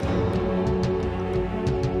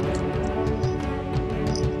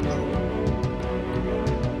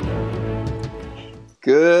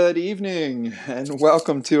Good evening, and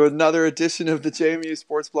welcome to another edition of the JMU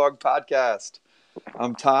Sports Blog Podcast.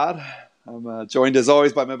 I'm Todd. I'm joined as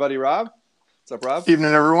always by my buddy Rob. What's up, Rob?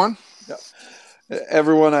 Evening, everyone.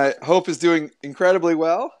 Everyone, I hope, is doing incredibly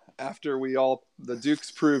well after the Dukes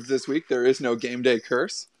proved this week there is no game day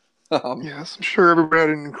curse. Yes, I'm sure everybody had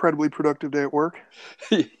an incredibly productive day at work.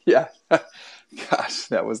 Yeah. Gosh,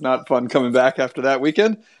 that was not fun coming back after that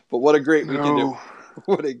weekend, but what a great weekend!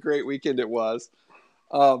 What a great weekend it was.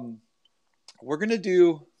 We're going to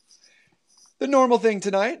do the normal thing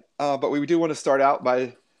tonight, but we do want to start out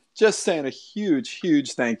by just saying a huge,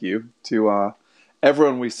 huge thank you to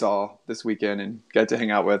everyone we saw this weekend and got to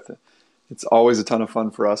hang out with. It's always a ton of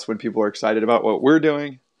fun for us when people are excited about what we're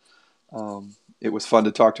doing. It was fun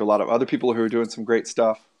to talk to a lot of other people who are doing some great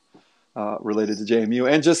stuff related to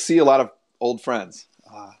JMU and just see a lot of old friends.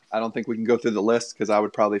 I don't think we can go through the list because I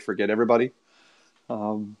would probably forget everybody.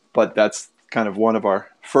 But that's kind of one of our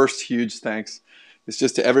first huge thanks. It's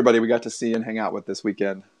just to everybody we got to see and hang out with this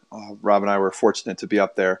weekend. Rob and I were fortunate to be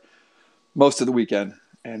up there most of the weekend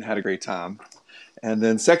and had a great time. And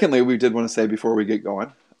then secondly, we did want to say before we get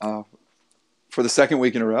going, for the second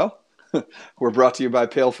week in a row, we're brought to you by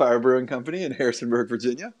Pale Fire Brewing Company in Harrisonburg,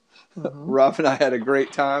 Virginia. Mm-hmm. Rob and I had a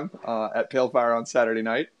great time at Pale Fire on Saturday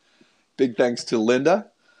night. Big thanks to Linda,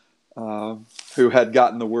 who had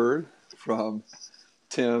gotten the word from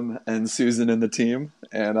Tim and Susan and the team.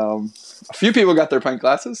 And a few people got their pint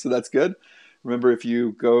glasses, so that's good. Remember, if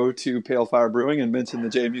you go to Pale Fire Brewing and mention the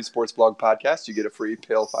JMU Sports Blog Podcast, you get a free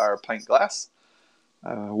Pale Fire pint glass.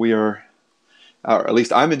 We are, or at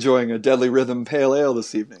least I'm enjoying a Deadly Rhythm Pale Ale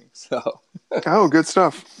this evening. So, oh, good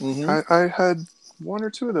stuff. Mm-hmm. I had one or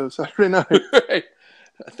two of those Saturday night. Right.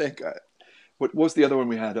 I think, what was the other one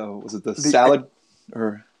we had? Was it the salad?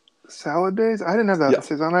 Or Salad days? I didn't have that.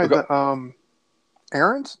 Yeah. I had the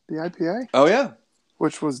Aaron's, the IPA. Oh, yeah.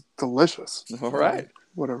 Which was delicious. All right.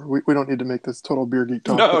 Whatever. We don't need to make this total beer geek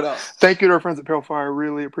talk. No. Thank you to our friends at Pale Fire.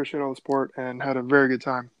 Really appreciate all the support and had a very good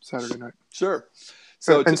time Saturday night. Sure.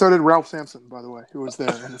 So did Ralph Sampson, by the way, who was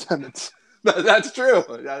there in attendance. That's true.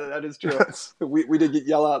 That is true. Yes. We did get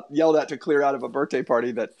yelled at to clear out of a birthday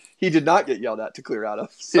party that he did not get yelled at to clear out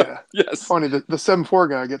of. So, yeah. Yes. Funny, the 7'4"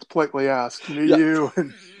 guy gets politely asked, you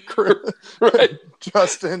and right.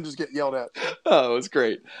 Justin just get yelled at. Oh, it was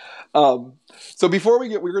great. So before we're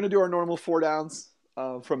going to do our normal 4 downs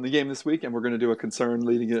from the game this week, and we're going to do a concern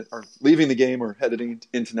leaving the game or heading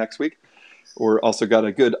into next week. We're also got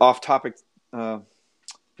a good off-topic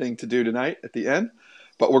thing to do tonight at the end.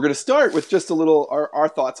 But we're going to start with just a little our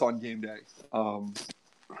thoughts on game day.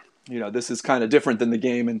 This is kind of different than the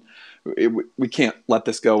game, and we can't let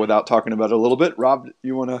this go without talking about it a little bit. Rob,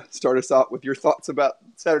 you want to start us out with your thoughts about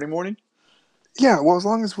Saturday morning? Yeah, well, as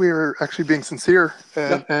long as we're actually being sincere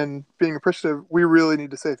and being appreciative, we really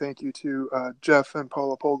need to say thank you to Jeff and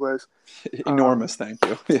Paula Polglaze. Enormous thank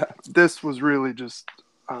you. Yeah, this was really just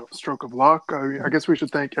a stroke of luck. I guess we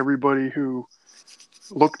should thank everybody who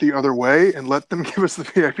looked the other way and let them give us the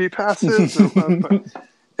VIP passes. But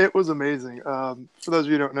it was amazing. For those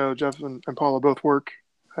of you who don't know, Jeff and Paula both work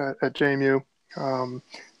at JMU.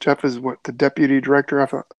 Jeff is the deputy director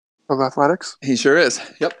of athletics. He sure is.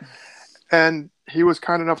 Yep. And he was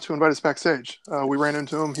kind enough to invite us backstage. We ran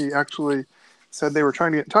into him. He actually said they were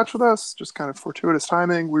trying to get in touch with us, just kind of fortuitous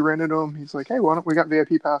timing. We ran into him. He's like, hey, we got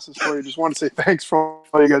VIP passes for you. Just want to say thanks for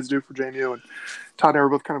all you guys do for JMU. And Todd and I were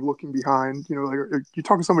both kind of looking behind, like, are you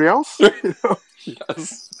talking to somebody else?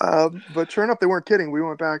 Yes. But sure enough, they weren't kidding. We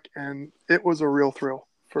went back, and it was a real thrill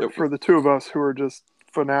for the two of us who are just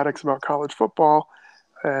fanatics about college football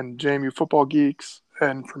and JMU football geeks.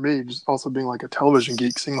 And for me, just also being like a television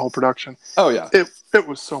geek, seeing the whole production. Oh, yeah. It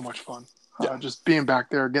was so much fun. Yeah. Just being back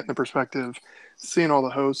there, getting the perspective, seeing all the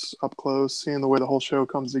hosts up close, seeing the way the whole show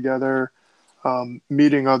comes together,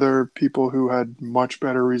 meeting other people who had much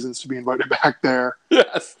better reasons to be invited back there.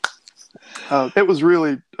 Yes. It was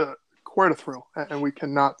really quite a thrill. And we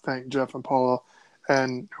cannot thank Jeff and Paula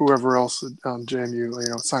and whoever else at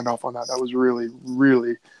JMU signed off on that. That was really,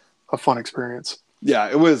 really a fun experience. Yeah,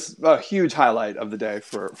 it was a huge highlight of the day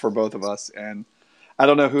for both of us. And I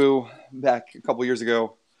don't know who back a couple years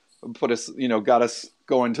ago got us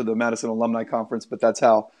going to the Madison Alumni Conference, but that's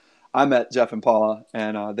how I met Jeff and Paula,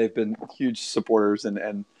 and they've been huge supporters.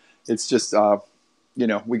 And it's just,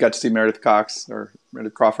 we got to see Meredith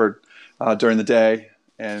Crawford during the day,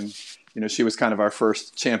 and she was kind of our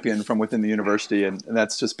first champion from within the university, and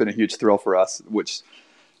that's just been a huge thrill for us, which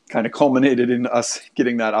kind of culminated in us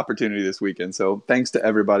getting that opportunity this weekend. So thanks to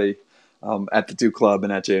everybody at the Duke Club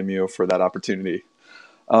and at JMU for that opportunity.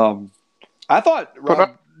 I thought,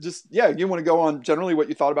 Rob, you want to go on generally what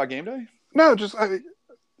you thought about game day? No, just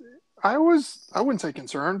I wouldn't say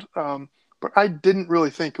concerned, but I didn't really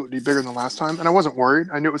think it would be bigger than last time, and I wasn't worried.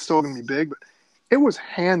 I knew it was still going to be big, but it was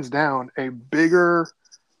hands down a bigger,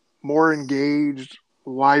 more engaged,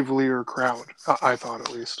 livelier crowd. I thought,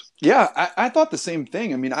 at least. Yeah, I thought the same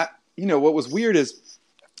thing. I mean, what was weird is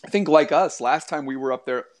I think like us, last time we were up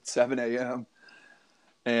there at 7 a.m.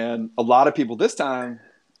 and a lot of people this time,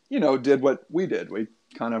 did what we did. We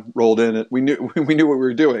kind of rolled in it. We knew what we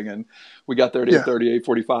were doing, and we got there at Yeah. 8:30,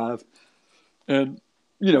 8:45. And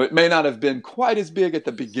it may not have been quite as big at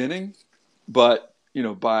the beginning, but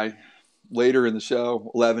by later in the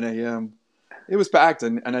show, 11 a.m., it was packed.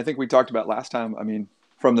 And I think we talked about last time. I mean,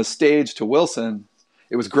 from the stage to Wilson,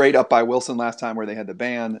 it was great up by Wilson last time where they had the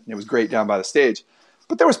band, and it was great down by the stage.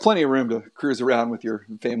 But there was plenty of room to cruise around with your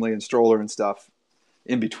family and stroller and stuff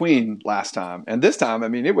in between last time. And this time, I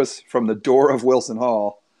mean, it was from the door of Wilson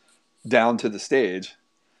Hall down to the stage.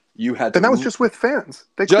 You had to. And that was just with fans.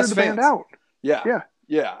 They cleared Just the band fans. out. Yeah. Yeah.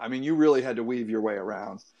 Yeah. I mean, you really had to weave your way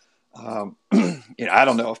around. I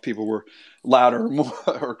don't know if people were louder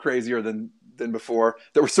or crazier than before.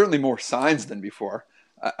 There were certainly more signs than before.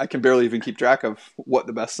 I can barely even keep track of what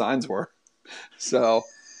the best signs were. So,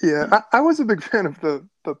 Yeah, I was a big fan of the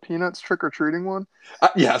Peanuts trick or treating one.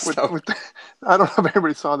 yes. With I don't know if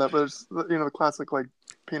anybody saw that, but it's the classic like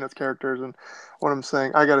Peanuts characters, and one of them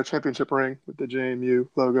saying, "I got a championship ring" with the JMU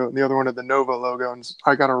logo, and the other one had the Nova logo, and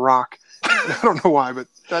 "I got a rock." I don't know why, but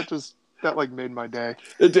that like made my day.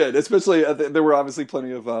 It did, especially there were obviously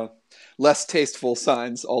plenty of less tasteful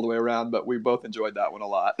signs all the way around, but we both enjoyed that one a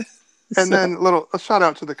lot. And then a shout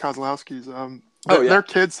out to the Kozlowskis. Their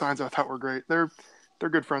kids signs I thought were great. They're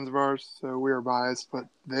good friends of ours, so we are biased, but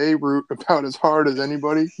they root about as hard as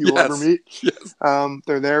anybody you will ever meet. Yes.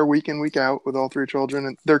 They're there week in, week out with all three children,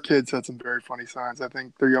 and their kids had some very funny signs. I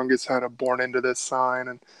think their youngest had a "Born Into This" sign,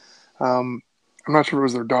 and I'm not sure if it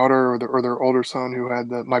was their daughter or their older son who had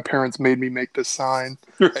the "My parents made me make this sign."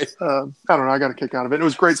 Right. I don't know. I got a kick out of it. It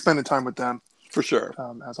was great spending time with them. For sure.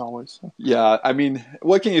 As always. So. Yeah, I mean,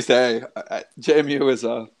 what can you say? JMU is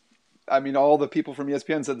all the people from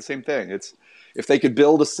ESPN said the same thing. It's if they could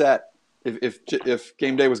build a set, if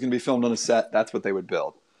game day was going to be filmed on a set, that's what they would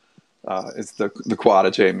build. It's the quad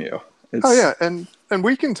at JMU. Oh yeah, and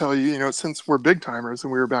we can tell you, since we're big timers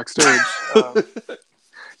and we were backstage,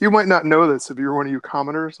 you might not know this if you're one of you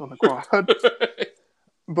commenters on the quad,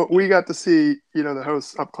 but we got to see the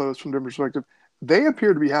hosts up close from different perspective. They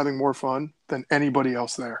appear to be having more fun than anybody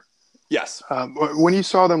else there. Yes. When you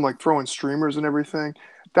saw them like throwing streamers and everything,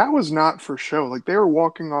 that was not for show. Like they were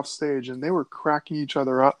walking off stage and they were cracking each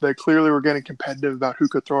other up. They clearly were getting competitive about who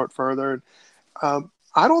could throw it further. I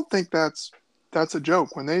don't think that's a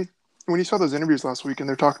joke. When you saw those interviews last week and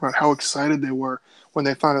they're talking about how excited they were when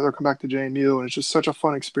they found out they're coming back to JMU, and it's just such a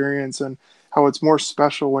fun experience, and how it's more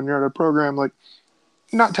special when you're at a program like,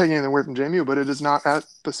 not taking anything away from JMU, but it is not at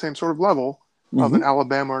the same sort of level of an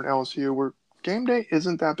Alabama or an LSU where game day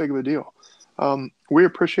isn't that big of a deal. We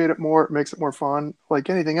appreciate it more. It makes it more fun. Like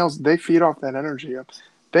anything else, they feed off that energy.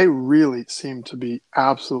 They really seem to be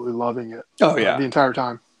absolutely loving it. Oh, yeah. The entire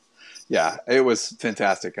time. Yeah, it was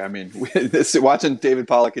fantastic. I mean, watching David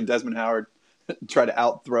Pollock and Desmond Howard try to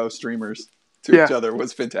out-throw streamers to each other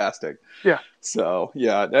was fantastic. Yeah. So,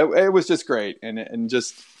 yeah, it was just great. And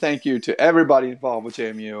just thank you to everybody involved with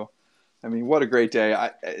JMU. I mean, what a great day.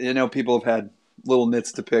 People have had little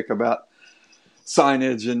nits to pick about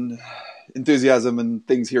signage and enthusiasm and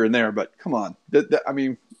things here and there, but come on. I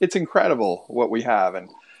mean, it's incredible what we have. And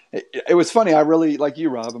it was funny. I really, like you,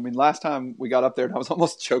 Rob, I mean, last time we got up there and I was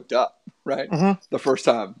almost choked up, right? Mm-hmm. The first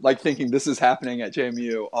time, like thinking this is happening at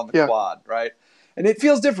JMU on the quad, right? And it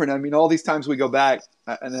feels different. I mean, all these times we go back,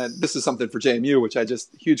 and this is something for JMU, which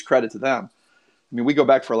huge credit to them. I mean, we go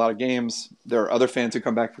back for a lot of games. There are other fans who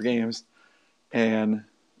come back for games. And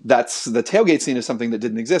the tailgate scene is something that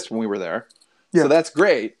didn't exist when we were there. Yeah. So that's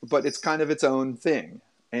great, but it's kind of its own thing.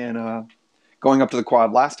 And going up to the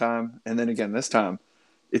quad last time, and then again this time,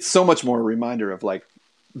 it's so much more a reminder of like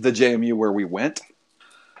the JMU where we went.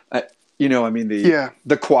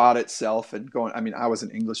 The quad itself and going. I mean, I was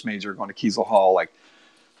an English major going to Kiesel Hall. Like,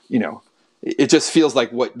 it just feels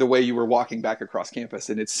like the way you were walking back across campus,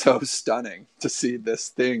 and it's so stunning to see this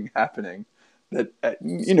thing happening that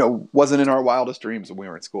wasn't in our wildest dreams when we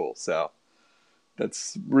were in school. So.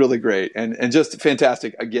 That's really great and just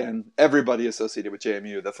fantastic. Again, everybody associated with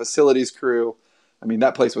JMU, the facilities crew. I mean,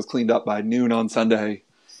 that place was cleaned up by noon on Sunday.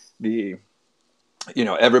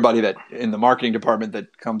 Everybody that in the marketing department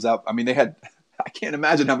that comes up. I mean, I can't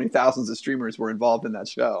imagine how many thousands of streamers were involved in that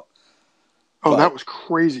show. Oh, that was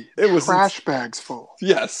crazy. It was trash bags full.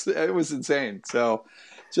 Yes, it was insane. So,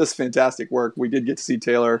 just fantastic work. We did get to see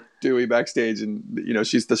Taylor Dewey backstage, and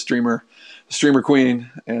she's the streamer queen,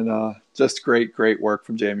 and just great work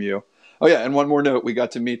from JMU. Oh yeah, and one more note: we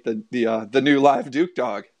got to meet the new live Duke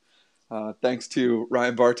dog. Thanks to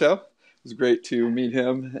Ryan Bartow. It was great to meet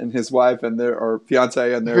him and his wife and their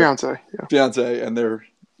fiance and their fiance and their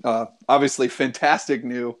obviously fantastic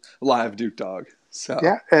new live Duke dog. So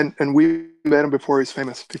yeah, and we met him before he's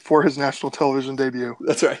famous, before his national television debut.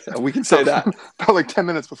 That's right. We can say that. About like 10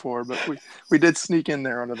 minutes before, but we did sneak in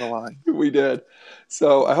there under the line. We did.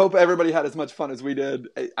 So I hope everybody had as much fun as we did.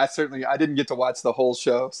 I didn't get to watch the whole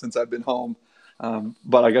show since I've been home,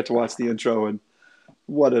 but I got to watch the intro, and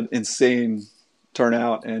what an insane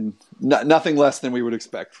turnout, and nothing less than we would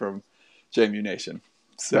expect from JMU Nation.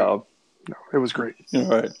 So no, it was great. All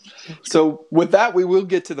right. So with that, we will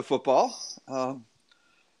get to the football.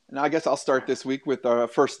 And I guess I'll start this week with our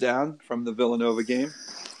first down from the Villanova game.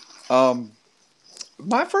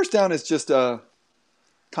 My first down is just a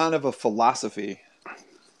kind of a philosophy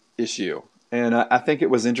issue. And I think it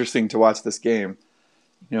was interesting to watch this game.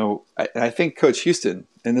 I think Coach Houston,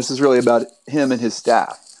 and this is really about him and his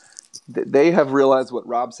staff, they have realized what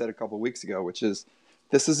Rob said a couple of weeks ago, which is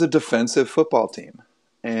this is a defensive football team.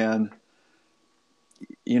 And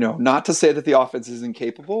not to say that the offense is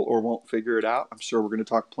incapable or won't figure it out. I'm sure we're going to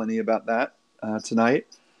talk plenty about that tonight.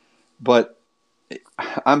 But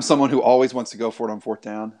I'm someone who always wants to go for it on fourth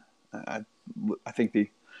down. I think the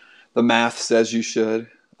math says you should.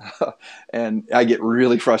 And I get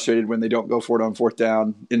really frustrated when they don't go for it on fourth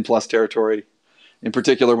down in plus territory, in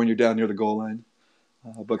particular when you're down near the goal line.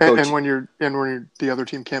 But Coach, and when the other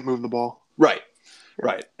team can't move the ball. Right.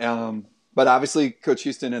 But obviously Coach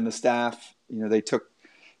Houston and the staff, they took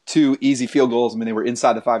 2 easy field goals. I mean, they were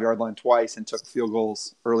inside the 5-yard line twice and took field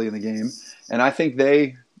goals early in the game. And I think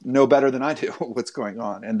they know better than I do what's going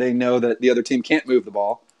on. And they know that the other team can't move the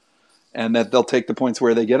ball and that they'll take the points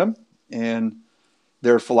where they get them. And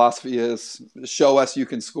their philosophy is show us you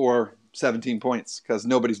can score 17 points because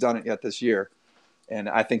nobody's done it yet this year. And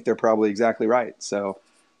I think they're probably exactly right. So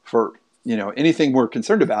for, anything we're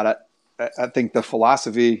concerned about it, I think the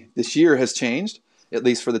philosophy this year has changed, at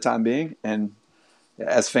least for the time being. And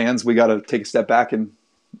as fans, we got to take a step back and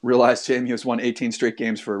realize JMU has won 18 straight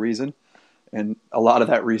games for a reason. And a lot of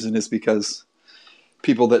that reason is because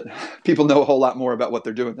people know a whole lot more about what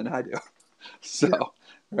they're doing than I do. So, yeah.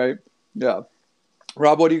 Right? Yeah.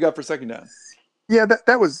 Rob, what do you got for second down? Yeah,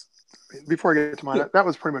 that was, before I get to mine, that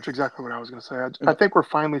was pretty much exactly what I was going to say. I think we're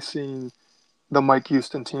finally seeing the Mike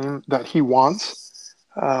Houston team that he wants.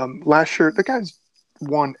 Last year, the guy's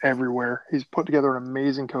won everywhere. He's put together an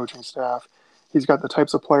amazing coaching staff. He's got the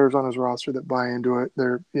types of players on his roster that buy into it.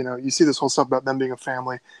 They're, you see this whole stuff about them being a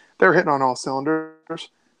family. They're hitting on all cylinders.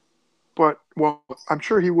 But, I'm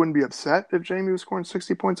sure he wouldn't be upset if JMU was scoring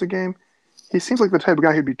 60 points a game. He seems like the type of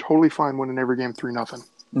guy who'd be totally fine winning every game 3-0.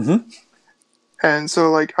 Mm-hmm. And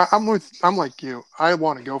so, I'm like you. I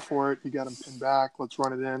want to go for it. You got him pinned back. Let's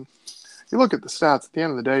run it in. You look at the stats. At the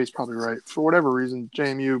end of the day, he's probably right. For whatever reason,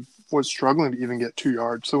 JMU was struggling to even get 2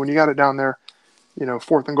 yards. So when you got it down there,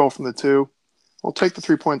 4th and goal from the 2, we'll take the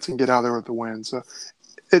 3 points and get out of there with the win. So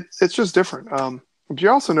it's just different. But you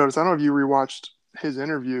also notice, I don't know if you rewatched his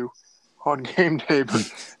interview on game day,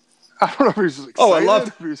 but I don't know if he was excited. Oh, I loved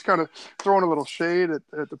it. He was kind of throwing a little shade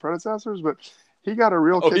at the predecessors, but he got a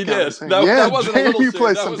real kick out of saying, that wasn't a little JMU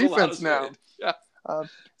plays that some was defense now. Yeah.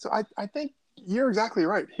 So I think you're exactly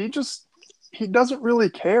right. He doesn't really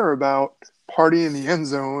care about partying in the end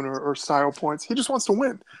zone or style points. He just wants to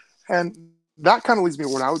win. And that kind of leads me to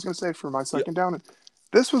what I was going to say for my second down. And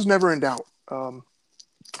this was never in doubt. And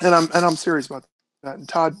I'm serious about that. And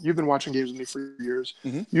Todd, you've been watching games with me for years.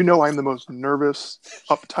 Mm-hmm. I'm the most nervous,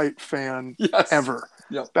 uptight fan ever.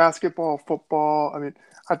 Yep. Basketball, football. I mean,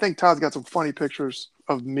 I think Todd's got some funny pictures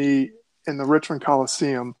of me in the Richmond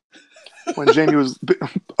Coliseum when JMU was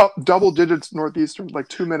up double digits Northeastern,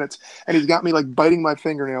 2 minutes, and he's got me biting my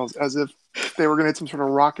fingernails as if they were going to hit some sort of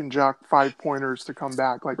rock and jock 5-pointers to come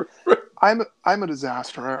back. I'm a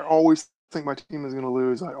disaster. I always think my team is going to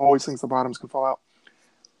lose. I always think the bottom's going to fall out.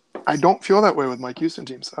 I don't feel that way with Mike Houston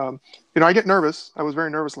teams. I get nervous. I was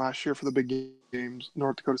very nervous last year for the big games,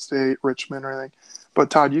 North Dakota State, Richmond, or anything.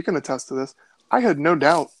 But Todd, you can attest to this. I had no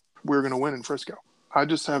doubt we were going to win in Frisco. I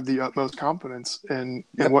just have the utmost confidence in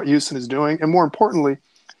what Houston is doing, and more importantly,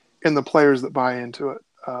 in the players that buy into it.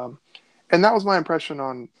 And that was my impression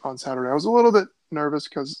on Saturday. I was a little bit nervous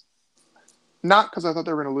not because I thought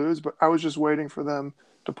they were going to lose, but I was just waiting for them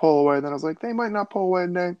to pull away. Then I was like, they might not pull away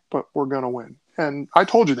today, but we're going to win. And I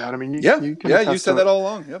told you that. I mean, you said that all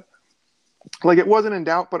along. Yep. It wasn't in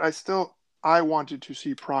doubt, but I wanted to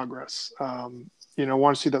see progress.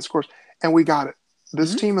 Want to see that scores. And we got it.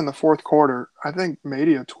 This Hmm. team in the fourth quarter, I think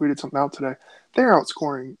Media tweeted something out today. They're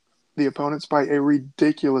outscoring the opponents by a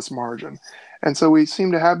ridiculous margin. And so we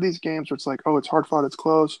seem to have these games where it's like, oh, it's hard fought, it's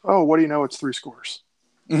close. Oh, what do you know? It's three scores.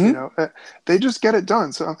 You Hmm. know, they just get it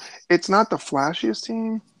done. So it's not the flashiest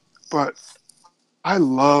team, but I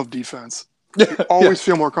love defense. You Yeah. always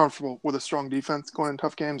feel more comfortable with a strong defense going in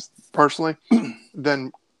tough games, personally,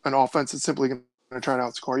 than an offense that's simply going to try to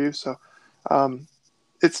outscore you. So um,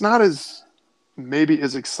 it's not as maybe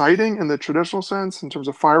as exciting in the traditional sense in terms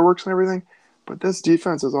of fireworks and everything, but this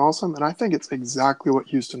defense is awesome, and I think it's exactly what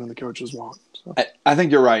Houston and the coaches want. So I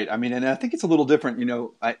think you're right. I mean, and I think it's a little different.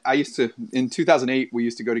 I used to, in 2008, we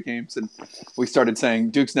used to go to games and we started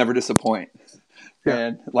saying Duke's never disappoint. yeah,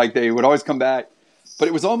 And like they would always come back, but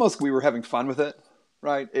it was almost we were having fun with it,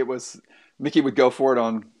 right? It was Mickey would go for it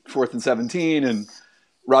on 4th and 17, and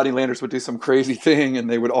Rodney Landers would do some crazy thing, and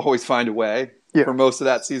they would always find a way yeah, for most of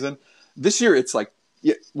that season. This year, it's like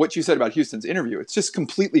what you said about Houston's interview. It's just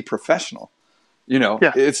completely professional. yeah.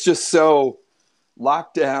 It's just so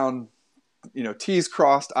locked down. T's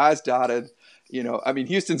crossed, I's dotted. I mean,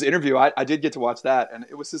 Houston's interview. I did get to watch that, and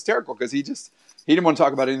it was hysterical because he didn't want to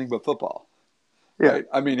talk about anything but football, Yeah. right?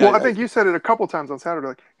 I mean, Well, I think you said it a couple times on Saturday.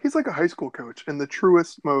 Like he's like a high school coach in the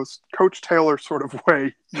truest, most Coach Taylor sort of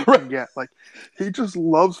way you right. can get. Like he just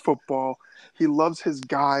loves football. He loves his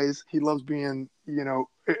guys. He loves being,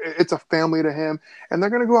 it's a family to him, and they're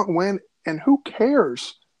going to go out and win. And who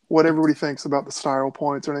cares what everybody thinks about the style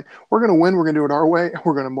points or anything? We're going to win. We're going to do it our way, and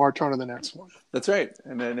we're going to march on to the next one. That's right.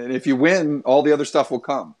 And if you win, all the other stuff will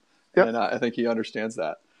come. Yep. And I think he understands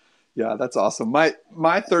that. Yeah, that's awesome.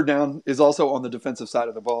 My third down is also on the defensive side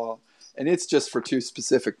of the ball, and it's just for two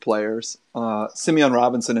specific players, Simeon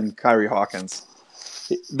Robinson and Kyrie Hawkins.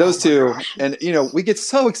 Oh Those my two, gosh. and we get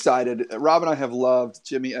so excited. Rob and I have loved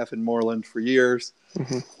Jimmy F. and Moreland for years.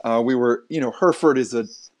 Hmm. We were, Herford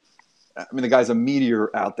the guy's a meteor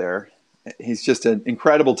out there. He's just an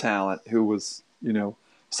incredible talent who was,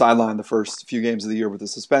 sidelined the first few games of the year with a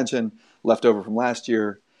suspension left over from last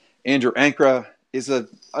year. Andrew Ankra is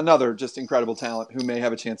another just incredible talent who may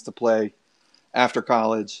have a chance to play after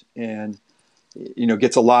college and,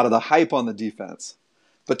 gets a lot of the hype on the defense.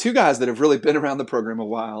 But two guys that have really been around the program a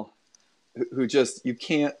while who just, you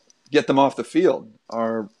can't get them off the field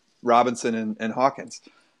are Robinson and Hawkins.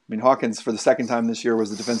 I mean, Hawkins, for the second time this year,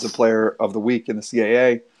 was the Defensive Player of the Week in the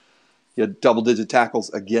CAA. He had double-digit tackles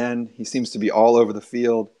again. He seems to be all over the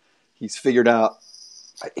field. He's figured out.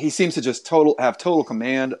 He seems to just have total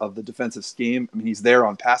command of the defensive scheme. I mean, he's there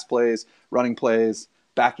on pass plays, running plays,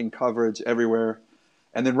 backing coverage everywhere.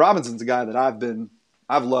 And then Robinson's a guy that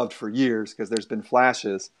I've loved for years because there's been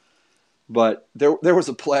flashes. But there was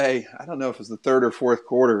a play. I don't know if it was the third or fourth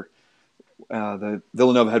quarter. The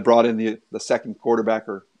Villanova had brought in the second quarterback,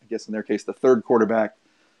 or I guess in their case the third quarterback,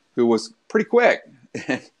 who was pretty quick.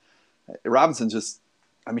 Robinson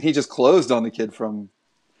he just closed on the kid from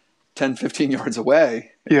 10, 15 yards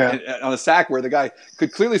away Yeah. on a sack where the guy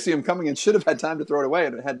could clearly see him coming and should have had time to throw it away,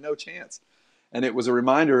 and it had no chance. And it was a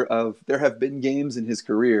reminder of there have been games in his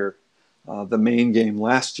career, the main game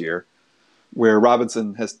last year, where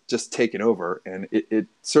Robinson has just taken over, and it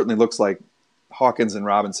certainly looks like Hawkins and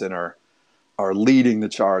Robinson are leading the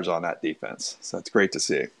charge on that defense. So it's great to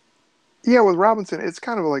see. Yeah, with Robinson, it's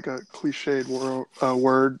kind of like a cliched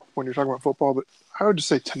word when you're talking about football, but I would just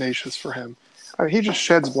say tenacious for him. I mean, he just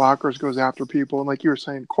sheds blockers, goes after people, and like you were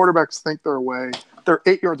saying, quarterbacks think they're away. They're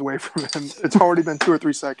 8 yards away from him. It's already been 2 or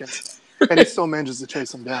 3 seconds, and he still manages to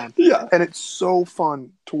chase them down. Yeah. And it's so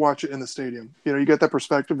fun to watch it in the stadium. You get that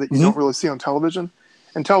perspective that you Mm-hmm. don't really see on television.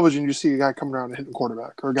 In television, you see a guy coming around and hitting the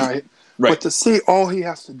quarterback, or a guy. Right. But to see all he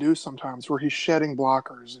has to do sometimes, where he's shedding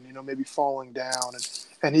blockers and maybe falling down,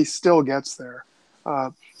 and he still gets there.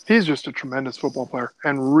 He's just a tremendous football player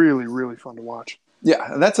and really, really fun to watch.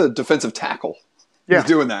 Yeah, and that's a defensive tackle. Yeah. He's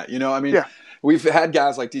doing that. I mean, Yeah. we've had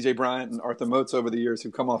guys like DJ Bryant and Arthur Moats over the years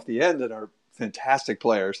who come off the end and are fantastic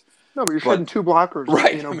players. No, but you're shedding 2 blockers,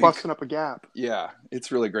 right, busting up a gap. Yeah,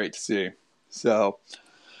 it's really great to see. So,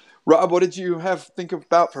 Rob, what did you think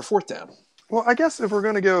about for fourth down? Well, I guess if we're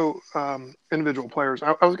going to go individual players,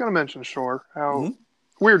 I was going to mention Shore. How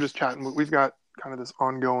Mm-hmm. we were just chatting. We've got kind of this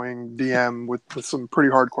ongoing DM with some pretty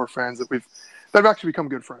hardcore fans that have actually become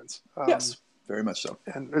good friends. Yes, very much so.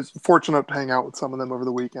 And it's fortunate to hang out with some of them over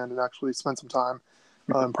the weekend and actually spend some time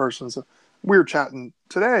in person. So we were chatting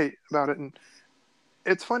today about it, and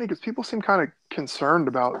it's funny because people seem kind of concerned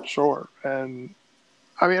about Shore. And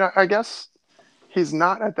I mean, I guess he's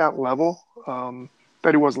not at that level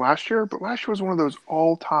that he was last year, but last year was one of those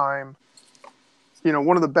all-time,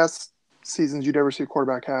 one of the best seasons you'd ever see a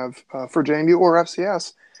quarterback have for JMU or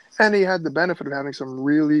FCS. And he had the benefit of having some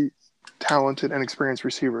really talented and experienced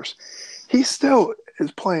receivers. He still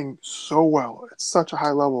is playing so well at such a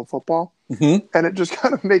high level of football. Mm-hmm. And it just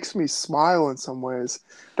kind of makes me smile in some ways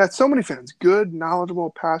that so many fans, good, knowledgeable,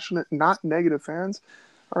 passionate, not negative fans,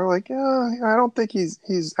 are like, yeah, I don't think he's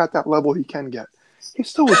at that level he can get. He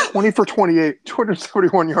still was 20 for 28,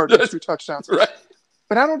 271 yards and 2 touchdowns. Right.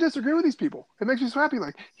 But I don't disagree with these people. It makes me so happy.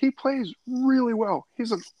 Like, he plays really well.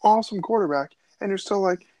 He's an awesome quarterback. And you're still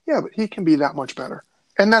like, yeah, but he can be that much better.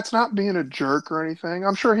 And that's not being a jerk or anything.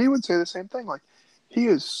 I'm sure he would say the same thing. Like, he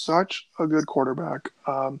is such a good quarterback.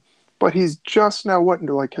 But he's just now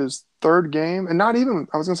into like his third game, and not even,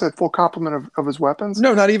 I was going to say, full complement of his weapons.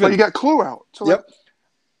 No, not even. But you got Clue out. So, yep. Like,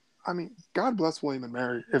 I mean, God bless William and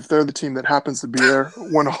Mary if they're the team that happens to be there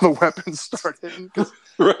when all the weapons start hitting.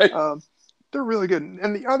 Right. They're really good.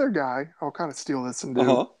 And the other guy, I'll kind of steal this and do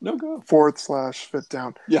No, go. 4th/5th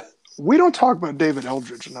down. Yeah. We don't talk about David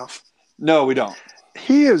Eldridge enough. No, we don't.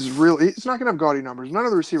 He is really – he's not going to have gaudy numbers. None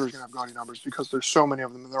of the receivers are going to have gaudy numbers because there's so many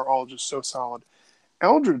of them, and they're all just so solid.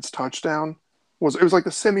 Eldridge's touchdown was like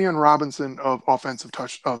the Simeon Robinson of offensive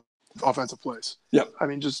plays. Yep. I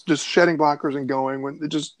mean, just shedding blockers and going. When it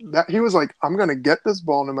just that he was like, I'm going to get this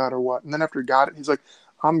ball no matter what. And then after he got it, he's like,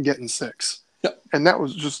 I'm getting 6. Yep. And that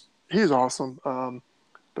was just – he's awesome.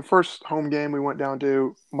 The first home game we went down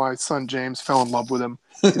to, my son James fell in love with him.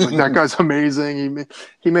 He's like, that guy's amazing.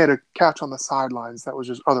 He made a catch on the sidelines that was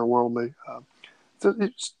just otherworldly.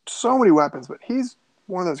 So many weapons, but he's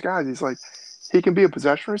one of those guys. He's like, he can be a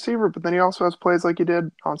possession receiver, but then he also has plays like he did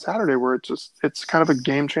on Saturday where it's kind of a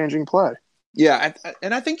game-changing play. Yeah,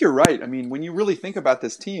 and I think you're right. I mean, when you really think about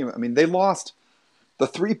this team, I mean, they lost the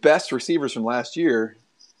 3 best receivers from last year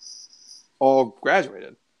all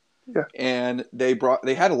graduated. Yeah. And they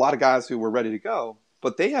had a lot of guys who were ready to go,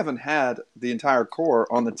 but they haven't had the entire core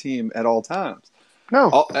on the team at all times.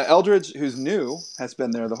 No. Eldridge, who's new, has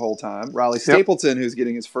been there the whole time. Riley Stapleton, who's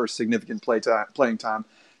getting his first significant playing time,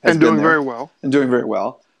 has and been doing there very well. And doing very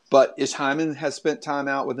well. But Ish Hyman has spent time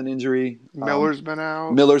out with an injury. Miller's been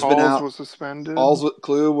out. Miller's been out. Was suspended.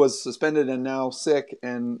 Clue was suspended and now sick.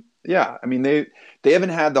 And yeah, I mean they haven't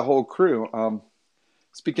had the whole crew.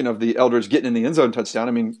 Speaking of the Eldridge getting in the end zone touchdown,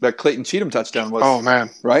 I mean that Clayton Cheatham touchdown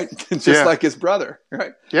was right, just like his brother,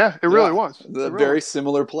 right? Yeah, it really was. Very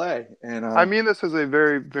similar play, and I mean this is a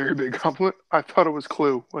very, very big compliment. I thought it was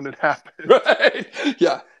Clue when it happened. Right?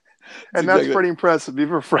 Yeah, and that's pretty impressive.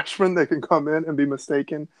 Even a freshman, they can come in and be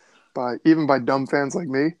mistaken by dumb fans like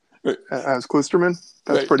me as Klisterman.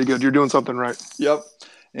 That's pretty good. You're doing something right. Yep,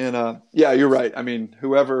 and yeah, you're right. I mean,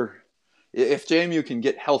 if JMU can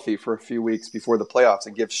get healthy for a few weeks before the playoffs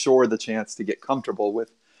and give Shore the chance to get comfortable with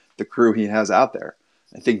the crew he has out there,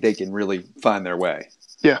 I think they can really find their way.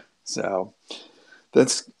 Yeah. So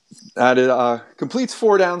that completes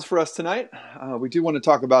 4 downs for us tonight. We do want to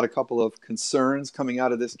talk about a couple of concerns coming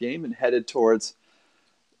out of this game and headed towards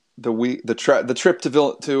the trip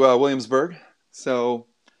to Williamsburg. So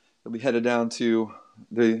we'll be headed down to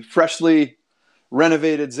the freshly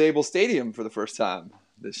renovated Zabel Stadium for the first time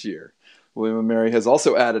this year. William & Mary has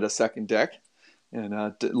also added a second deck, and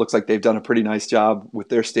it looks like they've done a pretty nice job with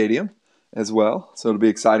their stadium as well. So it'll be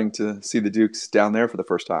exciting to see the Dukes down there for the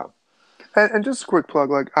first time. And just a quick plug,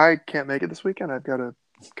 like I can't make it this weekend. I've got to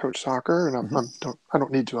coach soccer, and I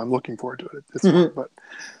don't need to. I'm looking forward to it. It's fun.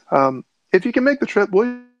 But if you can make the trip,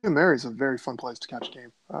 William & Mary is a very fun place to catch a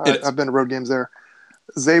game. I've been to road games there.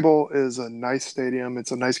 Zabel is a nice stadium.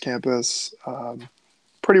 It's a nice campus.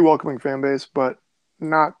 Pretty welcoming fan base, but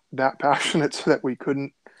not that passionate so that we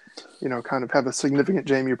couldn't, kind of have a significant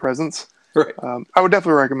JMU presence. Right. I would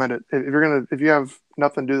definitely recommend it. If you have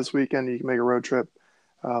nothing to do this weekend, you can make a road trip.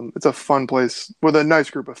 It's a fun place with a nice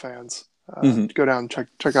group of fans. To go down and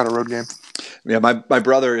check out a road game. Yeah, my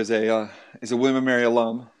brother is a William & Mary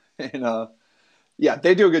alum, and yeah,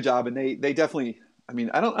 they do a good job, and they definitely. I mean,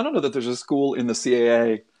 I don't know that there's a school in the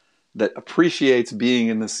CAA that appreciates being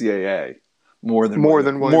in the CAA more than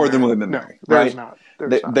William & Mary. Right? Not.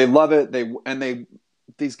 They love it.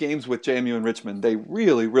 These games with JMU and Richmond, they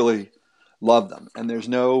really, really love them, and there's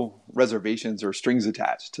no reservations or strings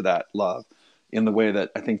attached to that love in the way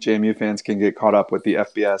that I think JMU fans can get caught up with the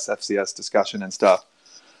FBS, FCS discussion and stuff.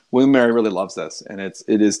 William & Mary really loves this, and it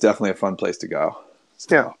is definitely a fun place to go.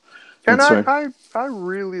 So, yeah, and I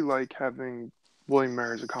really like having William &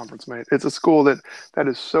 Mary as a conference mate. It's a school that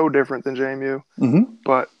is so different than JMU,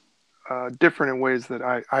 but different in ways that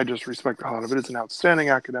I just respect the hell out of it. It's an outstanding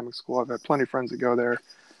academic school. I've had plenty of friends that go there.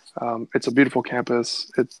 It's a beautiful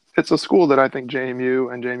campus. It's a school that I think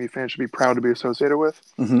JMU and JMU fans should be proud to be associated with.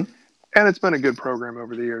 and it's been a good program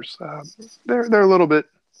over the years. They're a little bit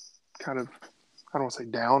kind of, I don't want to say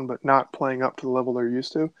down, but not playing up to the level they're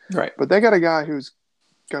used to. Right. But they got a guy who's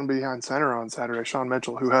going to be behind center on Saturday, Sean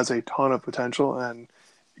Mitchell, who has a ton of potential and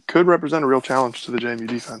could represent a real challenge to the JMU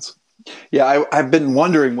defense. Yeah, I've been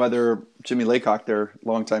wondering whether Jimmy Laycock, their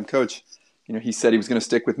longtime coach, he said he was going to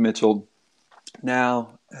stick with Mitchell.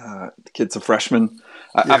 Now the kid's a freshman.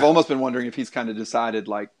 I've almost been wondering if he's kind of decided,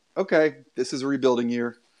 like, okay, this is a rebuilding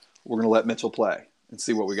year. We're going to let Mitchell play and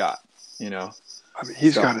see what we got. I mean,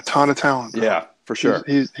 he's got a ton of talent. Though. Yeah, for sure.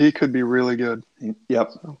 He could be really good.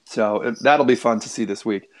 Yep. So that'll be fun to see this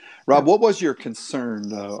week. Rob, what was your concern,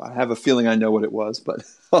 though? I have a feeling I know what it was, but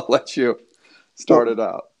I'll let you start it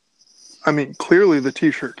out. I mean, clearly the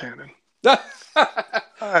T-shirt cannon. No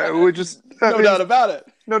doubt about it.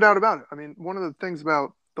 No doubt about it. I mean, one of the things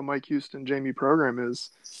about the Mike Houston JMU program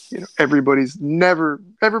is, everybody's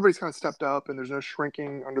kind of stepped up and there's no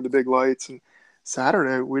shrinking under the big lights. And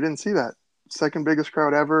Saturday, we didn't see that. Second biggest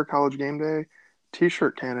crowd ever, college game day.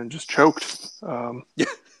 T-shirt cannon just choked.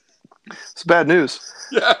 It's bad news.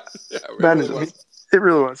 Yeah, bad news. I mean, it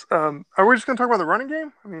really was. Are we just going to talk about the running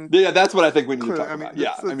game? I mean, yeah, that's what I think we need to talk about.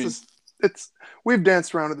 Yeah, we've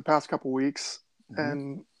danced around it the past couple weeks,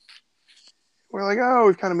 and we're like, oh,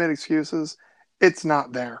 we've kind of made excuses. It's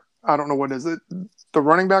not there. I don't know what is it. The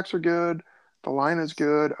running backs are good. The line is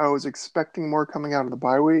good. I was expecting more coming out of the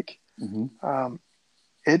bye week.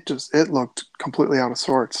 It looked completely out of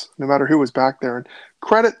sorts, no matter who was back there. And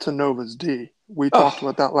credit to Nova's D. We talked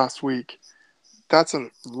about that last week. That's a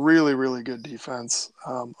really, really good defense.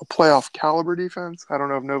 A playoff caliber defense. I don't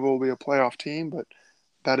know if Nova will be a playoff team, but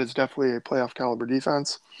that is definitely a playoff caliber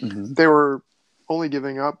defense. They were only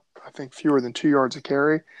giving up, I think, fewer than 2 yards a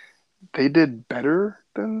carry. They did better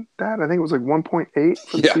than that. I think it was like 1.8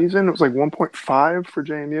 for the season. It was like 1.5 for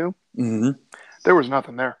JMU. There was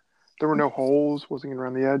nothing there. There were no holes, wasn't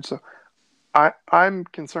around the edge. So I'm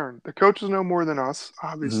concerned. The coaches know more than us,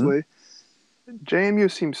 obviously. JMU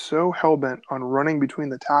seems so hell-bent on running between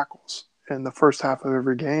the tackles in the first half of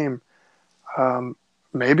every game.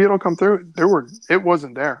 Maybe it'll come through. It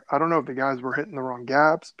wasn't there. I don't know if the guys were hitting the wrong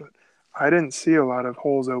gaps, but I didn't see a lot of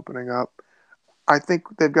holes opening up. I think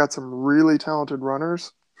they've got some really talented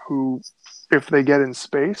runners who, if they get in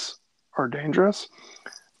space, are dangerous.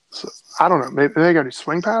 So I don't know. Maybe they got to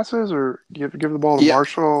swing passes or give the ball to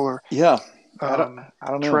Marshall or I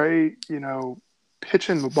don't know. Trey.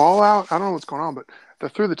 Pitching the ball out. I don't know what's going on, but the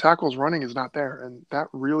through the tackles running is not there, and that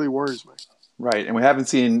really worries me. Right, and we haven't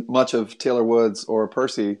seen much of Taylor Woods or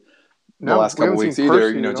Percy the last couple weeks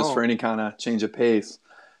either. Just for any kind of change of pace.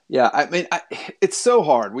 Yeah, I mean, it's so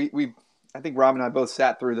hard. I think Rob and I both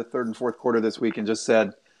sat through the third and fourth quarter this week and just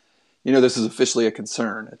said, this is officially a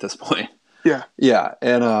concern at this point. Yeah,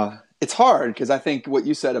 and it's hard because I think what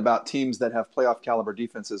you said about teams that have playoff caliber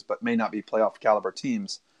defenses but may not be playoff caliber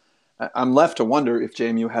teams. I'm left to wonder if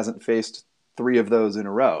JMU hasn't faced 3 of those in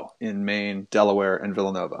a row in Maine, Delaware, and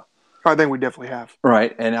Villanova. I think we definitely have.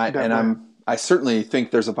 Right, and I certainly think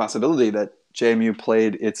there's a possibility that JMU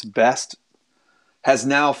played its best, has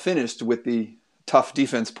now finished with the tough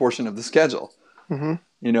defense portion of the schedule.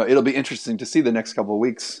 It'll be interesting to see the next couple of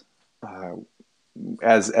weeks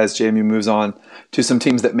as JMU moves on to some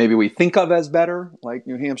teams that maybe we think of as better, like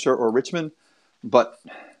New Hampshire or Richmond, but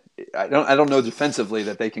I don't know defensively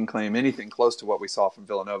that they can claim anything close to what we saw from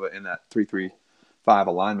Villanova in that 3-3-5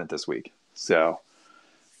 alignment this week. So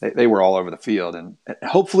they were all over the field, and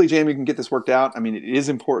hopefully JMU can get this worked out. I mean, it is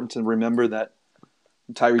important to remember that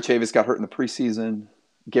Tyree Chavis got hurt in the preseason.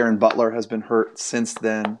 Garen Butler has been hurt since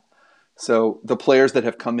then. So the players that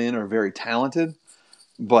have come in are very talented,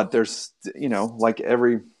 but there's, like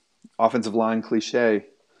every offensive line cliche,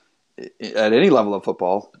 at any level of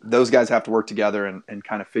football, those guys have to work together and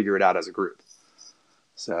kind of figure it out as a group.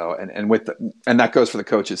 So, and that goes for the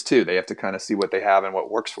coaches too. They have to kind of see what they have and what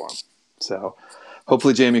works for them. So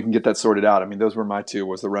hopefully JMU can get that sorted out. I mean, those were my 2,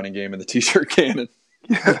 was the running game and the T-shirt cannon.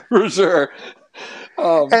 Yeah, for sure.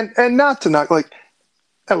 And not to knock, like,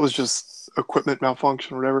 that was just equipment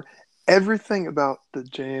malfunction or whatever. Everything about the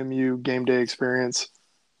JMU game day experience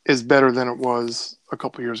is better than it was a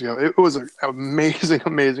couple years ago. It was an amazing,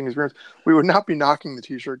 amazing experience. We would not be knocking the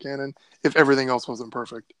T-shirt cannon if everything else wasn't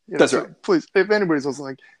perfect. That's right. So please, if anybody's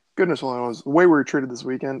listening, goodness only knows, the way we were treated this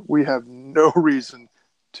weekend, we have no reason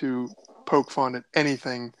to poke fun at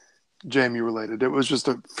anything JMU related. It was just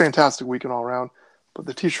a fantastic weekend all around. But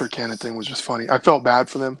the T-shirt cannon thing was just funny. I felt bad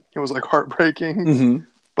for them. It was like heartbreaking,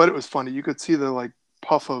 but it was funny. You could see the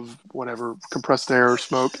puff of whatever compressed air or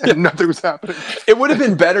smoke, and nothing was happening. It would have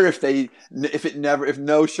been better if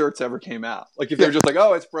no shirts ever came out. Like if they were just like,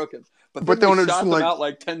 oh, it's broken. But then they shot them out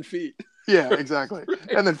like 10 feet. Yeah, exactly.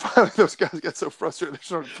 Right. And then finally those guys get so frustrated they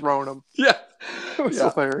started throwing them. Yeah. It was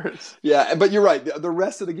hilarious. Yeah, but you're right. The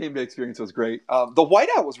rest of the game day experience was great. The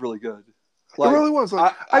whiteout was really good. Like, it really was.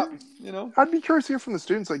 Like, I'd be curious to hear from the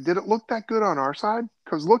students. Like, did it look that good on our side?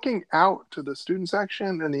 Because looking out to the student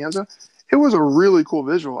section and the end zone, it was a really cool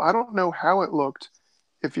visual. I don't know how it looked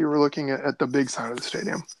if you were looking at the big side of the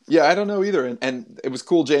stadium. Yeah, I don't know either. And it was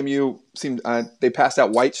cool. JMU seemed they passed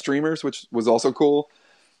out white streamers, which was also cool.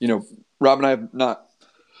 Rob and I have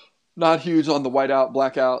not huge on the whiteout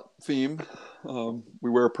blackout theme. We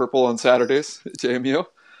wear purple on Saturdays at JMU,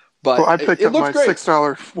 but I picked up my great.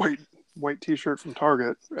 $6 white T-shirt from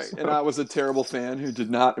Target. Right, so. And I was a terrible fan who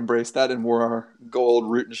did not embrace that and wore our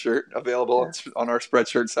gold Rootin' shirt available on our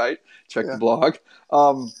Spreadshirt site. Check the blog.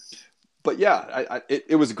 But yeah,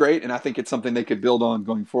 it was great, and I think it's something they could build on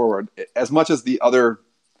going forward. As much as the other,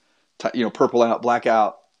 purple out,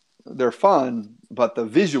 blackout, they're fun, but the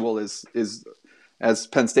visual is, as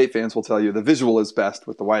Penn State fans will tell you, the visual is best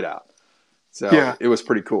with the whiteout. So it was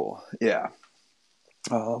pretty cool. Yeah.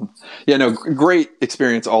 Great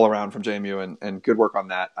experience all around from JMU and good work on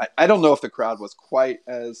that. I don't know if the crowd was quite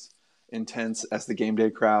as intense as the game day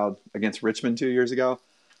crowd against Richmond 2 years ago,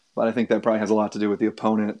 but I think that probably has a lot to do with the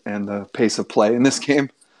opponent and the pace of play in this game.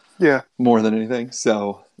 Yeah. More than anything.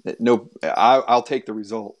 So I'll take the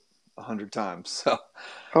result 100 times. So.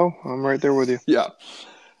 Oh, I'm right there with you. Yeah.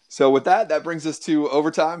 So with that brings us to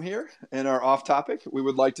overtime here and our off topic. We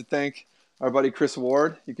would like to thank our buddy Chris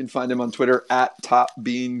Ward. You can find him on Twitter at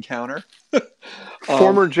TopBeanCounter.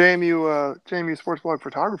 Former JMU Sports Blog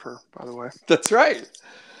photographer, by the way. That's right.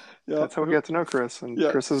 Yeah. That's how we got to know Chris. And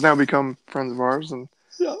Chris has now become friends of ours. And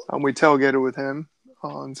we tailgated with him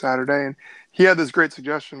on Saturday. And he had this great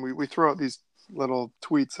suggestion. We throw out these little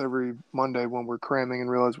tweets every Monday when we're cramming and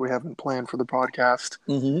realize we haven't planned for the podcast.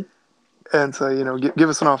 Mm-hmm. And so, give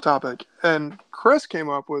us an off topic. And Chris came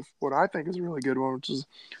up with what I think is a really good one, which is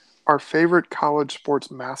our favorite college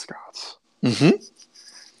sports mascots. Mm-hmm.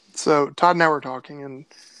 So Todd and I were talking, and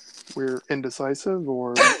we're indecisive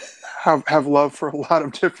or have love for a lot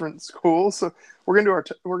of different schools. So we're gonna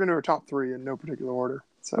do our top three in no particular order.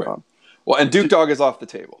 So right. Well, and Duke Dog is off the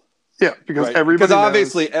table. Yeah, because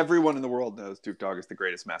obviously everyone in the world knows Duke Dog is the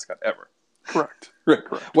greatest mascot ever. Correct. Right.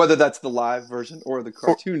 Correct. Whether that's the live version or the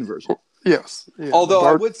cartoon version. Yes. Yeah, although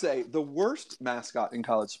I would say the worst mascot in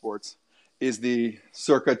college sports is the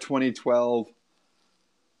circa 2012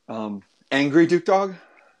 angry Duke Dog.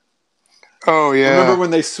 Oh, yeah. Remember when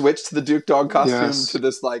they switched the Duke Dog costume to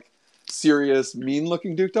this, serious,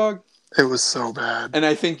 mean-looking Duke Dog? It was so bad. And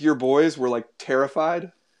I think your boys were,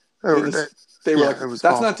 terrified. They were that's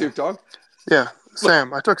awful. Not Duke Dog. Yeah.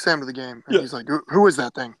 Sam. I took Sam to the game, and he's like, who is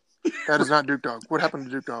that thing? That is not Duke Dog. What happened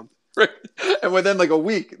to Duke Dog? Right. And within a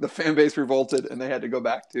week, the fan base revolted, and they had to go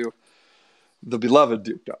back to the beloved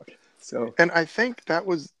Duke Dog. So, and I think that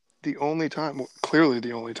was the only time, clearly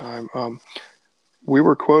the only time, we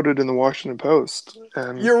were quoted in the Washington Post.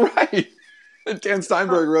 And you're right. Dan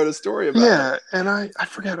Steinberg wrote a story about it. Yeah, and I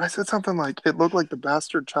forget. I said something like, it looked like the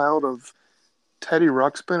bastard child of Teddy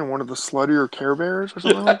Ruxpin and one of the sluttier Care Bears or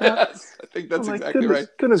something like that. I think that's exactly right.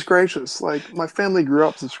 Goodness gracious. My family grew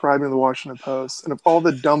up subscribing to the Washington Post, and of all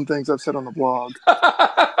the dumb things I've said on the blog.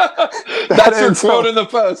 That's your quote in the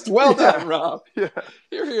Post. Well done, Rob. Yeah.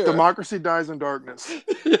 Here. Democracy dies in darkness.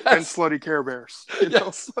 Yes. And slutty Care Bears.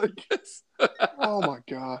 Yes. Oh my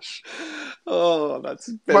gosh. Oh, that's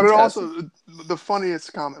fantastic. But it also, the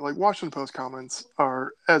funniest comment, Washington Post comments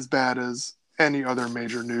are as bad as any other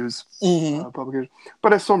major news publication.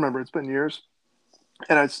 But I still remember, it's been years.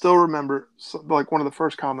 And I still remember, one of the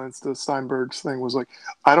first comments to Steinberg's thing was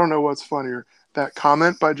I don't know what's funnier, that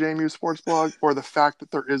comment by JMU Sports Blog or the fact that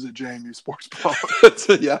there is a JMU Sports Blog.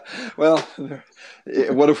 Yeah. Well,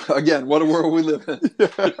 what a world we live in.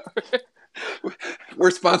 Yeah.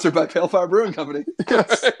 We're sponsored by Pale Fire Brewing Company.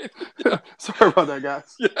 Yes. Right? Sorry about that,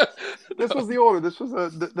 guys. Yeah. This was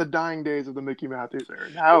the dying days of the Mickey Matthews era.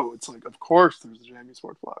 Now it's of course there's a JMU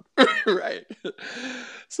Sports Blog. Right.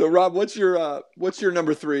 So Rob, what's your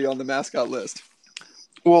number 3 on the mascot list?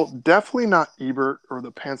 Well, definitely not Ebert or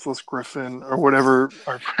the Pantsless Griffin or whatever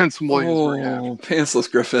our friends from Williamsburg have. Oh,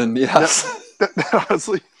 Pantsless Griffin, yes. That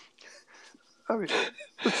honestly,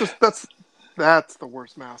 that's the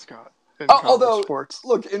worst mascot. Although, sports.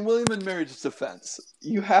 Look, in William and Mary's defense,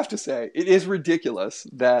 you have to say it is ridiculous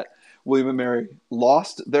that William and Mary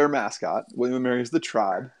lost their mascot. William and Mary is the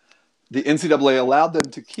tribe. The NCAA allowed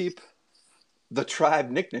them to keep the tribe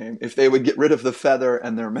nickname if they would get rid of the feather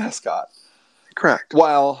and their mascot. Correct.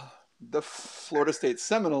 While the Florida State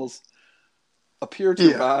Seminoles appear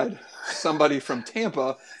to ride somebody from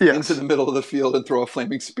Tampa into the middle of the field and throw a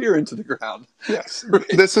flaming spear into the ground. Yes. Right?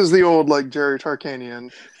 This is the old, like, Jerry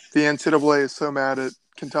Tarkanian. The NCAA is so mad at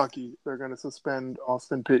Kentucky, they're going to suspend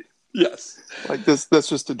Austin Peay. Yes. Like, that's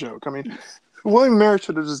just a joke. I mean, William Mary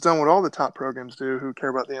should have just done what all the top programs do who care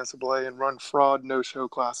about the NCAA and run fraud no-show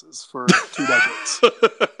classes for 2 decades.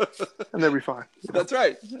 And they'll be fine. That's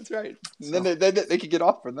right. That's right. So. And then they could get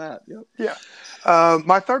off from that. Yep. Yeah.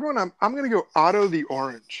 My third one, I'm going to go Otto the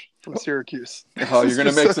Orange from Syracuse. Oh, you're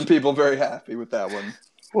going to make some people very happy with that one.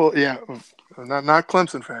 Well, yeah. Not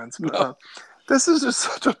Clemson fans. But, no. This is just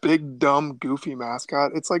such a big, dumb, goofy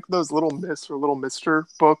mascot. It's like those Little Miss or Little Mister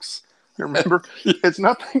books. You remember? It's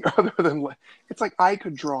nothing other than it's like I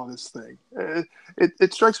could draw this thing.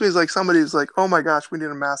 It strikes me as like somebody's like, oh my gosh, we need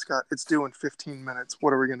a mascot. It's due in 15 minutes.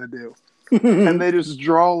 What are we gonna do? And they just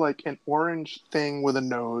draw like an orange thing with a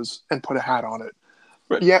nose and put a hat on it.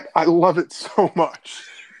 Right. Yet I love it so much.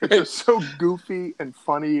 It's just so goofy and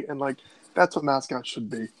funny, and like that's what mascots should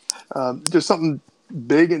be. Just something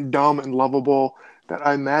big and dumb and lovable that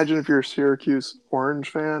I imagine if you're a Syracuse Orange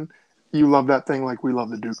fan, you love that thing like we love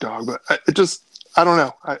the Duke Dog. But I don't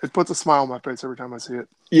know. It puts a smile on my face every time I see it.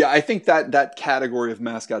 Yeah, I think that category of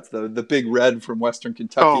mascots, the big red from Western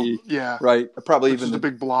Kentucky, right? Probably even the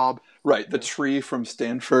big blob. Right, the tree from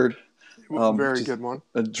Stanford. Very good one.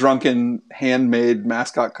 A drunken, handmade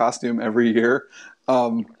mascot costume every year.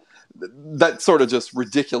 That sort of just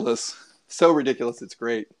ridiculous. So ridiculous, it's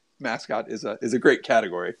great. Mascot is a great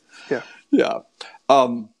category. Yeah. Yeah.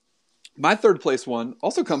 My third place one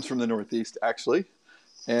also comes from the Northeast, actually,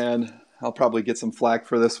 and I'll probably get some flack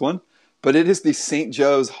for this one, but it is the St.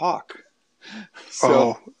 Joe's Hawk.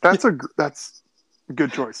 So, that's a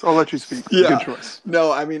good choice. I'll let you speak. Yeah. Good choice.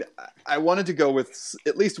 No, I mean, I wanted to go with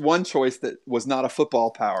at least one choice that was not a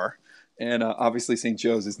football power, and obviously St.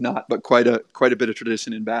 Joe's is not, but quite a bit of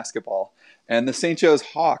tradition in basketball. And the St. Joe's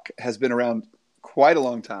Hawk has been around quite a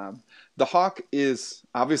long time. The Hawk is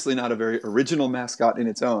obviously not a very original mascot in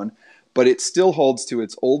its own, but it still holds to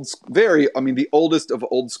its the oldest of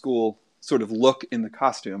old school sort of look in the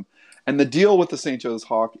costume. And the deal with the St. Joe's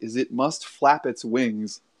Hawk is it must flap its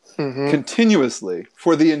wings continuously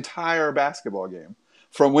for the entire basketball game,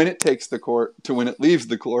 from when it takes the court to when it leaves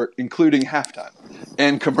the court, including halftime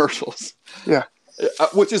and commercials. Yeah.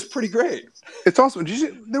 Which is pretty great. It's also,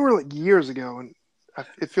 there were like years ago, and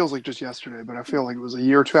it feels like just yesterday, but I feel like it was a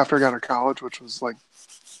year or two after I got out of college, which was like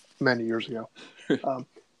many years ago.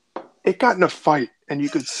 It got in a fight, and you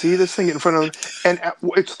could see this thing in front of him, and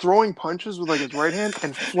it's throwing punches with like its right hand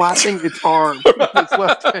and flapping its arm with its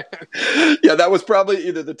left hand. Yeah, that was probably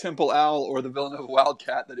either the Temple Owl or the Villanova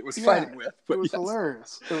Wildcat that it was fighting with. But it was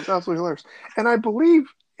hilarious. It was absolutely hilarious. And I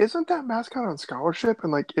believe, isn't that mascot on scholarship,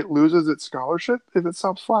 and like it loses its scholarship if it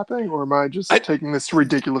stops flapping, or am I just taking this to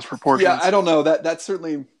ridiculous proportions? Yeah, I don't know. That's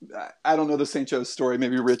certainly, I don't know the St. Joe's story.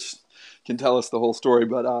 Maybe Rich can tell us the whole story,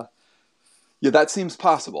 but yeah, that seems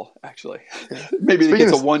possible, actually. Yeah. Maybe it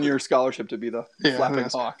gets a 1-year scholarship to be the flapping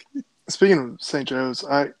hawk. Speaking of St. Joe's,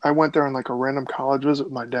 I went there on like a random college visit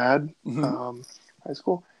with my dad, high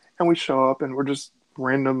school, and we show up, and we're just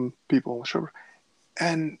random people show up,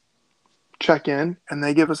 and check in, and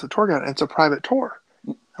they give us a tour guide, and it's a private tour.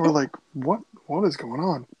 And we're like, what is going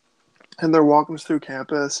on? And they're walking us through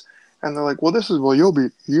campus, and they're like, well, you'll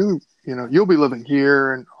be living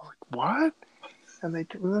here. And I was like, what? And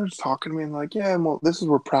they're just talking to me and like, yeah, well, this is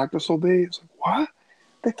where practice will be. It's like, what?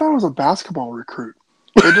 They thought I was a basketball recruit.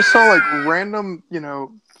 They just saw like random,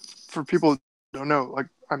 for people who don't know, like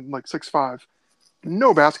I'm like 6'5",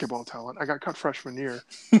 no basketball talent. I got cut freshman year.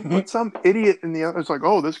 But some idiot in the other is like,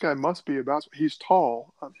 oh, this guy must be a basketball. He's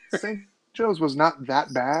tall. St. Joe's was not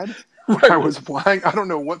that bad when I was applying. I don't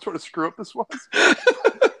know what sort of screw up this was.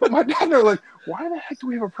 But my dad and I are like, why the heck do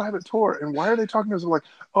we have a private tour? And why are they talking to us like,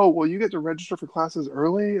 oh, well, you get to register for classes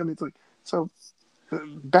early? I mean, it's like, so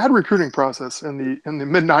bad recruiting process in the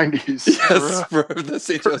mid 90s. Yes, for the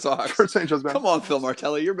St. Joe's Hawks. For St. Joe's. Come on, Phil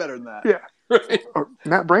Martelli, you're better than that. Yeah. Right. Or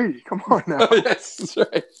Matt Brady, come on now. Oh, yes, that's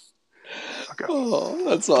right. Okay. Oh,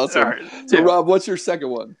 that's awesome. Right. So, Rob, what's your second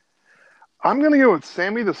one? I'm going to go with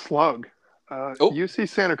Sammy the Slug. UC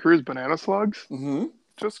Santa Cruz Banana Slugs. Mm-hmm.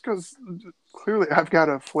 Just because clearly I've got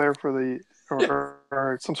a flair for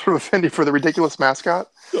or some sort of affinity for the ridiculous mascot.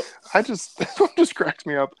 This one just cracks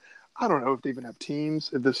me up. I don't know if they even have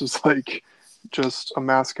teams, if this is like just a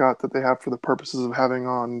mascot that they have for the purposes of having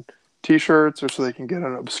on T-shirts or so they can get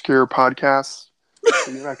on obscure podcasts.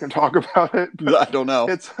 so you're not going to talk about it. I don't know.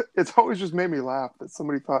 It's always just made me laugh that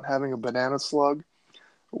somebody thought having a banana slug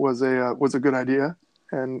was a good idea,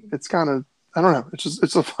 and it's kind of, I don't know.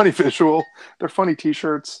 It's a funny visual. They're funny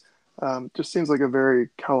T-shirts. Just seems like a very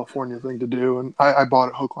California thing to do, and I bought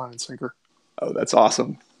it hook, line, and sinker. Oh, that's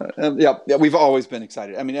awesome. Yeah, we've always been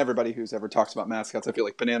excited. I mean, everybody who's ever talks about mascots, I feel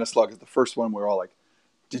like Banana Slug is the first one we're all like,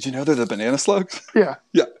 did you know they're the banana slugs? Yeah.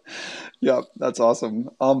 Yeah, that's awesome.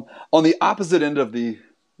 On the opposite end of the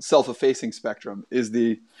self-effacing spectrum is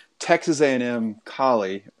the Texas A&M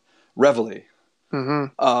collie, Reveille,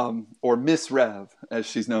 or Miss Rev, as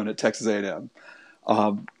she's known at Texas A&M.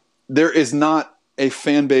 There is not a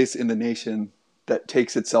fan base in the nation that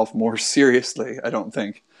takes itself more seriously, I don't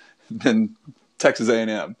think, than Texas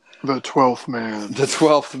A&M. The 12th man. The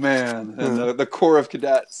 12th man, and the Corps of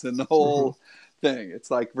Cadets, and the whole thing. It's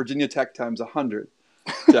like Virginia Tech times 100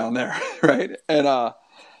 down there, right?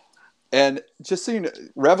 And just so you know,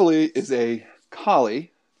 Reveille is a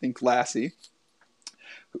collie, think Lassie,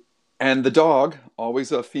 and the dog,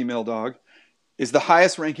 always a female dog, is the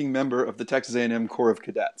highest ranking member of the Texas A&M Corps of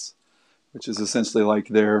Cadets, which is essentially like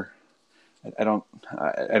their, I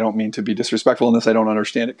don't mean to be disrespectful in this, I don't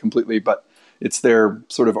understand it completely, but it's their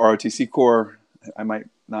sort of ROTC Corps. I might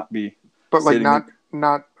not be, but like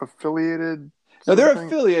not affiliated. No, they're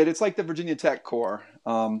affiliated. It's like the Virginia Tech Corps.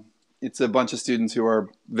 It's a bunch of students who are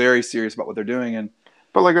very serious about what they're doing,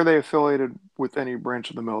 but like, are they affiliated with any branch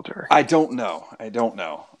of the military? I don't know.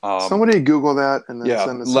 Somebody Google that and then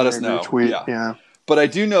send us let us know. Retweet. Yeah. But I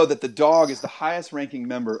do know that the dog is the highest ranking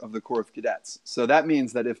member of the Corps of Cadets. So that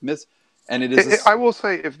means that if Miss, and it is, I will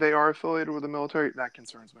say, if they are affiliated with the military, that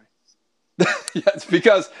concerns me. Yes,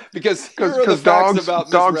 because dogs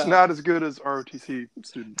not as good as ROTC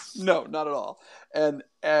students. No, not at all. And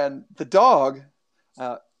the dog,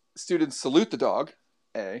 students salute the dog.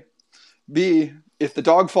 A, B, if the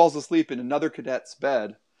dog falls asleep in another cadet's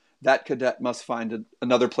bed, that cadet must find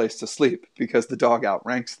another place to sleep because the dog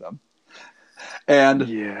outranks them. And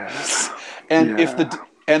yes, and if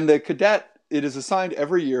the cadet, it is assigned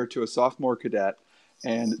every year to a sophomore cadet,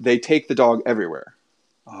 and they take the dog everywhere.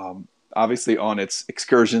 Obviously on its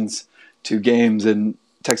excursions to games and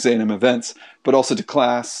Texas A&M events, but also to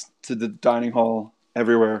class, to the dining hall,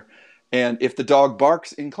 everywhere. And if the dog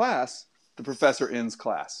barks in class, the professor ends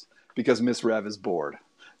class because Miss Rev is bored,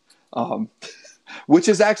 which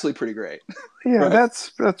is actually pretty great. Yeah, right?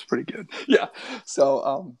 that's pretty good. Yeah,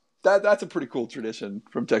 so that's a pretty cool tradition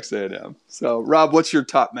from Texas A&M. So, Rob, what's your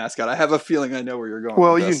top mascot? I have a feeling I know where you're going.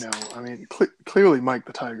 Well, with this. you know, I mean, clearly Mike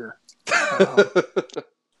the Tiger.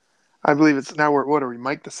 I believe it's now. What are we,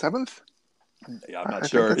 Mike the 7th? Yeah, I'm not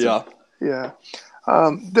sure. Yeah.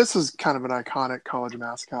 This is kind of an iconic college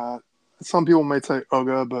mascot. Some people might say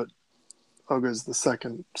Uga, but Uga is the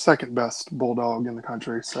second best bulldog in the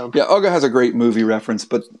country. So yeah, Uga has a great movie reference,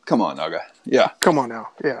 but come on, Uga. Yeah. Come on now.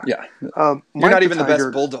 Yeah. You're not even the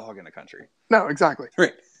best bulldog in the country. No, exactly.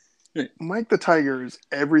 Right. Mike the Tiger is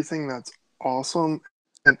everything that's awesome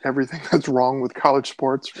and everything that's wrong with college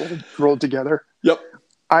sports rolled together. Yep.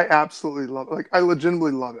 I absolutely love it. Like, I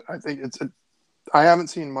legitimately love it. I think I haven't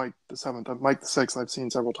seen Mike the 7th. Mike the 6th I've seen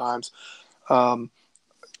several times. Todd,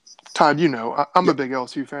 you know, I'm a big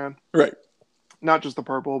LSU fan. Right. Not just the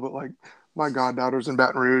purple, but like my goddaughter's in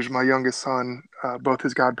Baton Rouge. My youngest son, both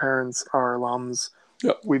his godparents are alums.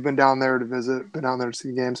 Yep. We've been down there to visit, been down there to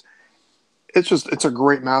see games. It's a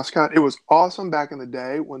great mascot. It was awesome back in the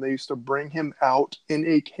day when they used to bring him out in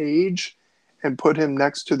a cage and put him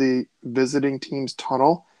next to the visiting team's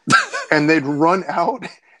tunnel, and they'd run out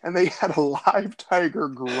and they had a live tiger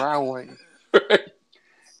growling. Right.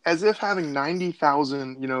 As if having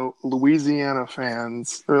 90,000, Louisiana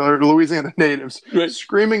fans or Louisiana natives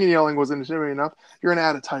screaming and yelling wasn't intimidating enough. You're going to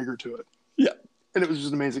add a tiger to it. Yeah. And it was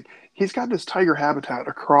just amazing. He's got this tiger habitat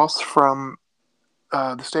across from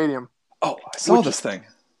the stadium. Oh, I saw this thing.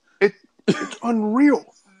 It's unreal.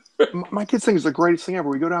 My kids think it's the greatest thing ever.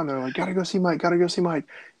 We go down there like, gotta go see Mike.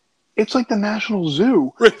 It's like the National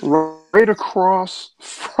Zoo right across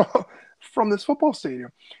from this football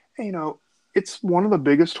stadium. And, it's one of the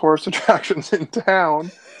biggest tourist attractions in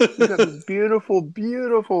town. He's got this beautiful,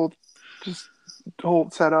 beautiful just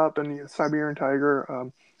whole setup, and the Siberian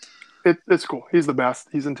tiger. It's cool. He's the best.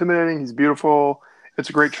 He's intimidating. He's beautiful. It's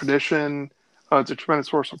a great tradition. It's a tremendous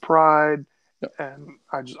source of pride. Yep.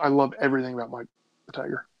 And I love everything about Mike the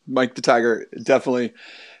Tiger. Mike the Tiger definitely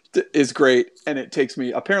is great. And it takes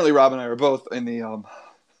me, apparently Rob and I are both in the,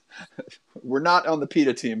 we're not on the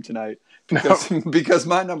PETA team tonight because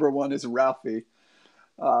my number one is Ralphie.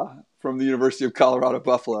 from the University of Colorado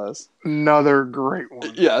Buffaloes. Another great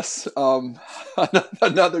one. Yes.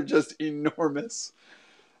 Another just enormous.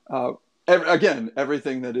 Again,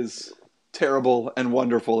 everything that is terrible and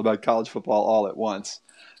wonderful about college football all at once.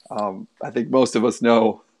 I think most of us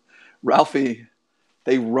know, Ralphie,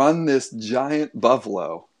 they run this giant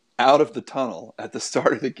buffalo out of the tunnel at the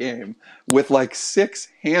start of the game with like 6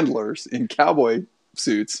 handlers in cowboy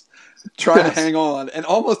suits trying to hang on. And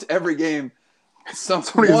almost every game,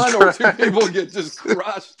 one or two people get just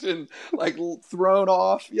crushed and like thrown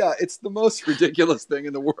off. Yeah, it's the most ridiculous thing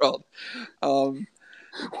in the world. In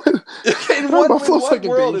what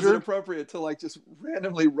world is it appropriate to like just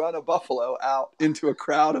randomly run a buffalo out into a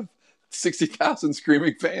crowd of 60,000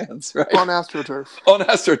 screaming fans, right? On AstroTurf. On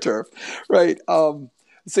AstroTurf, right.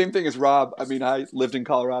 Same thing as Rob. I mean, I lived in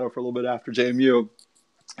Colorado for a little bit after JMU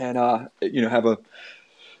and, have a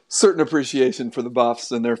certain appreciation for the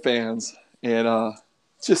Buffs and their fans. And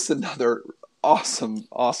just another awesome,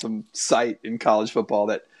 awesome sight in college football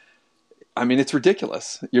that, I mean, it's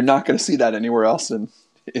ridiculous. You're not going to see that anywhere else in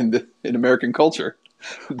American culture.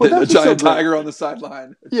 A giant tiger on the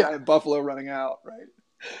sideline, a giant buffalo running out, right?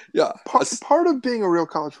 Yeah. Part of being a real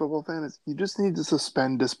college football fan is you just need to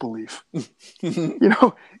suspend disbelief.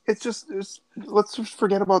 It's just let's just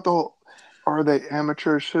forget about the whole, are they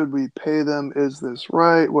amateurs? Should we pay them? Is this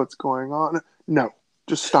right? What's going on? No,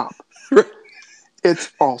 just stop.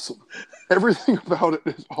 It's awesome. Everything about it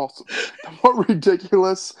is awesome. The more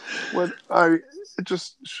ridiculous when I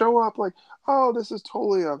just show up like, oh, this is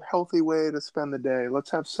totally a healthy way to spend the day.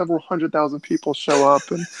 Let's have several 100,000 people show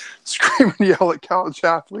up and scream and yell at college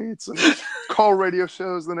athletes and call radio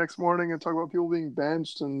shows the next morning and talk about people being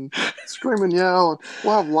benched and scream and yell. And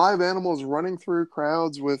we'll have live animals running through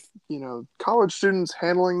crowds with, college students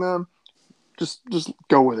handling them. Just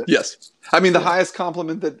go with it. Yes. I mean, the highest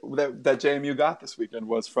compliment that JMU got this weekend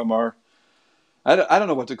was from our, I don't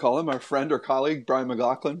know what to call him, our friend or colleague, Brian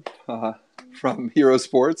McLaughlin from Hero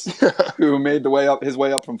Sports, who made his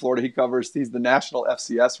way up from Florida. He's the national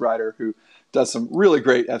FCS writer who does some really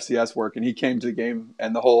great FCS work. And he came to the game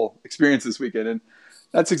and the whole experience this weekend. And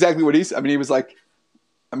that's exactly what he said. I mean,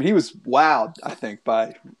 he was wowed, I think,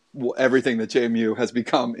 by everything that JMU has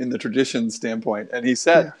become in the tradition standpoint. And he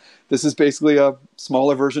said, this is basically a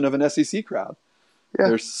smaller version of an SEC crowd. Yeah.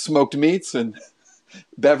 There's smoked meats and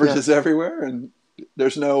beverages everywhere, and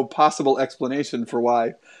there's no possible explanation for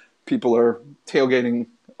why people are tailgating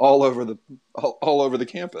all over the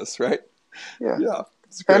campus, right? Yeah.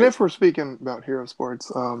 And if we're speaking about Hero Sports,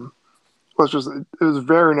 it was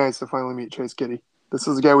very nice to finally meet Chase Giddy. This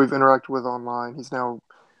is a guy we've interacted with online. He's now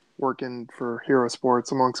working for Hero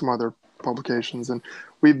Sports among some other publications, and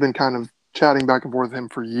we've been kind of chatting back and forth with him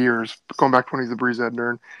for years, going back to when he's a Breeze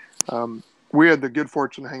editor. And we had the good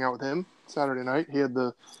fortune to hang out with him Saturday night. He had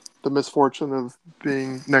the misfortune of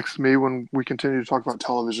being next to me when we continued to talk about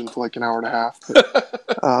television for like an hour and a half.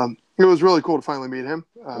 But, it was really cool to finally meet him.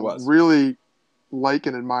 Really like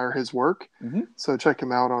and admire his work. Mm-hmm. So check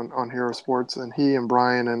him out on Hero Sports. And he and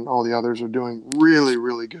Brian and all the others are doing really,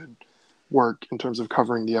 really good work in terms of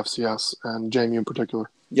covering the FCS and JMU in particular.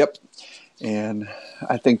 Yep. And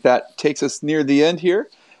I think that takes us near the end here.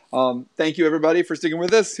 Thank you, everybody, for sticking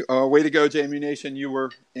with us. Way to go, JMU Nation. You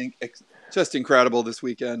were just incredible this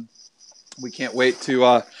weekend. We can't wait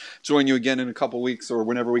to join you again in a couple weeks or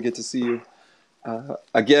whenever we get to see you.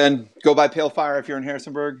 Again, go by Pale Fire if you're in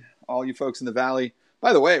Harrisonburg, all you folks in the Valley.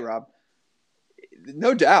 By the way, Rob,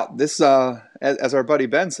 no doubt, this, as our buddy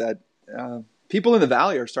Ben said, people in the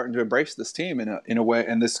Valley are starting to embrace this team in a way,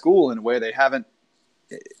 and this school in a way they haven't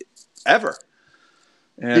ever.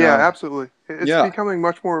 And, absolutely. It's becoming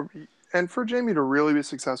much more, and for JMU to really be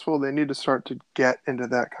successful, they need to start to get into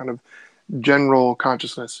that kind of general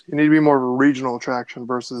consciousness. You need to be more of a regional attraction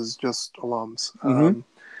versus just alums. Mm-hmm.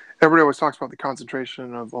 Everybody always talks about the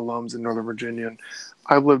concentration of alums in Northern Virginia, and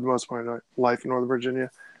I've lived most of my life in Northern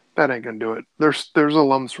Virginia. That ain't going to do it. There's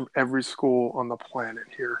alums from every school on the planet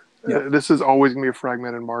here. Yep. This is always going to be a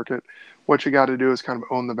fragmented market. What you got to do is kind of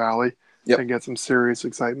own the Valley. Yep. And get some serious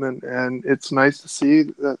excitement. And it's nice to see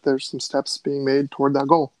that there's some steps being made toward that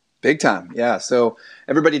goal. Big time. Yeah. So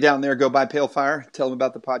everybody down there, go buy Pale Fire. Tell them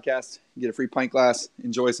about the podcast. Get a free pint glass.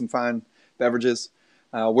 Enjoy some fine beverages.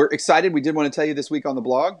 We're excited. We did want to tell you this week on the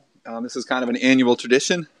blog. This is kind of an annual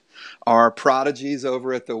tradition. Our prodigies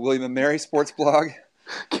over at the William & Mary Sports blog.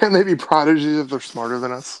 Can they be prodigies if they're smarter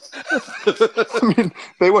than us? I mean,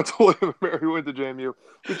 they went to William & Mary, we went to JMU,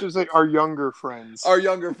 which is like our younger friends. Our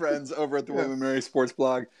younger friends over at the William & Mary Sports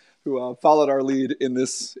blog who followed our lead in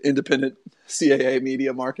this independent CAA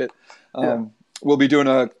media market. We'll be doing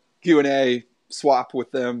a Q&A swap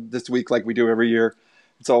with them this week like we do every year.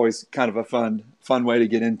 it's always kind of a fun way to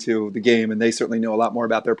get into the game, and they certainly know a lot more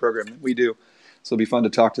about their program than we do. So it'll be fun to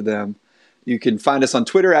talk to them. You can find us on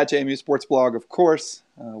Twitter at JMU Sports Blog, of course.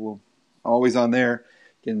 We're always on there.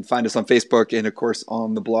 You can find us on Facebook and, of course,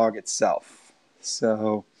 on the blog itself.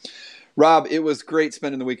 So, Rob, it was great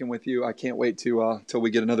spending the weekend with you. I can't wait till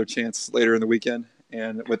we get another chance later in the weekend.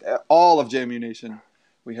 And with all of JMU Nation,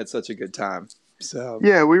 we had such a good time. So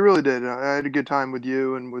Yeah, we really did. I had a good time with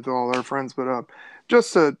you and with all our friends. But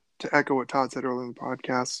just to echo what Todd said earlier in the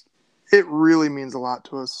podcast, it really means a lot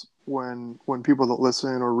to us when people that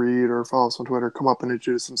listen or read or follow us on Twitter come up and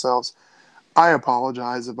introduce themselves. I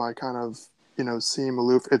apologize if I kind of seem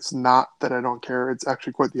aloof. It's not that I don't care. It's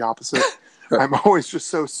actually quite the opposite. Right. I'm always just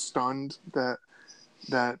so stunned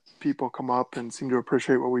that people come up and seem to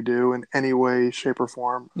appreciate what we do in any way, shape, or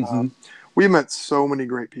form. Mm-hmm. We met so many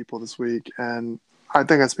great people this week, and I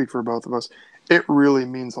think I speak for both of us. It really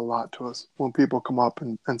means a lot to us when people come up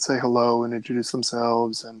and say hello and introduce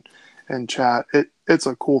themselves and chat. It's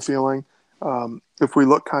a cool feeling. If we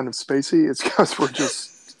look kind of spacey, it's because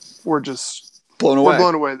we're just blown away. We're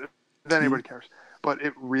blown away that anybody cares. But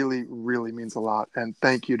it really, really means a lot. And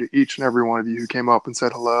thank you to each and every one of you who came up and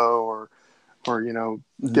said hello or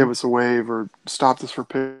gave us a wave or stopped us for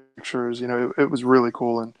pictures. It was really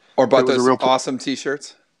cool. And or bought those awesome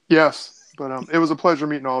T-shirts. Yes, but it was a pleasure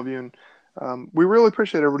meeting all of you. And we really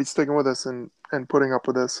appreciate everybody sticking with us and putting up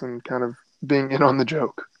with us and kind of being in on the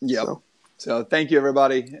joke. Yep. So thank you,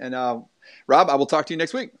 everybody. And Rob, I will talk to you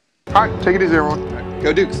next week. All right. Take it easy, everyone. All right,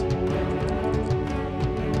 go Dukes.